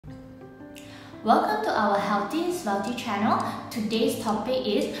Welcome to our Healthy is Wealthy channel. Today's topic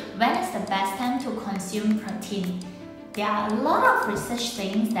is when is the best time to consume protein. There are a lot of research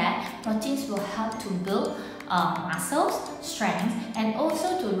saying that proteins will help to build muscles, strength, and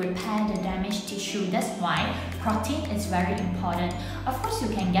also to repair the damaged tissue. That's why protein is very important. Of course, you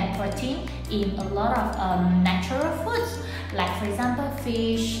can get protein in a lot of natural foods, like for example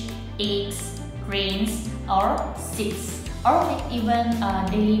fish, eggs, grains, or seeds, or even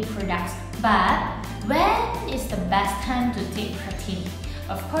daily products. But when is the best time to take protein?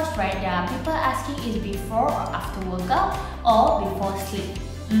 Of course, right, there are people asking is before or after workout or before sleep.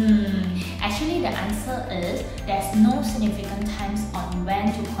 Actually, the answer is there's no significant times on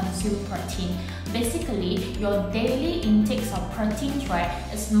when to consume protein. Basically, your daily intakes of proteins, right,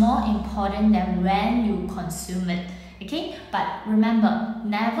 is more important than when you consume it. Okay, but remember,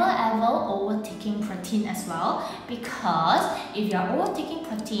 never ever overtaking protein as well, because if you are overtaking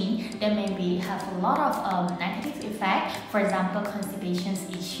protein, there may have a lot of negative effect, for example constipation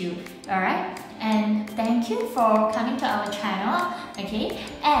issue. Alright, and thank you for coming to our channel. Okay,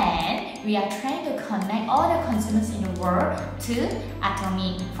 and we are trying to connect all the consumers in the world to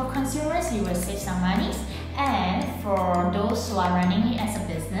Atomy. For consumers, you will save some money, and for those who are running it as a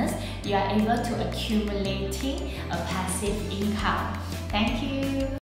business, you are able to accumulating a passive income. Thank you.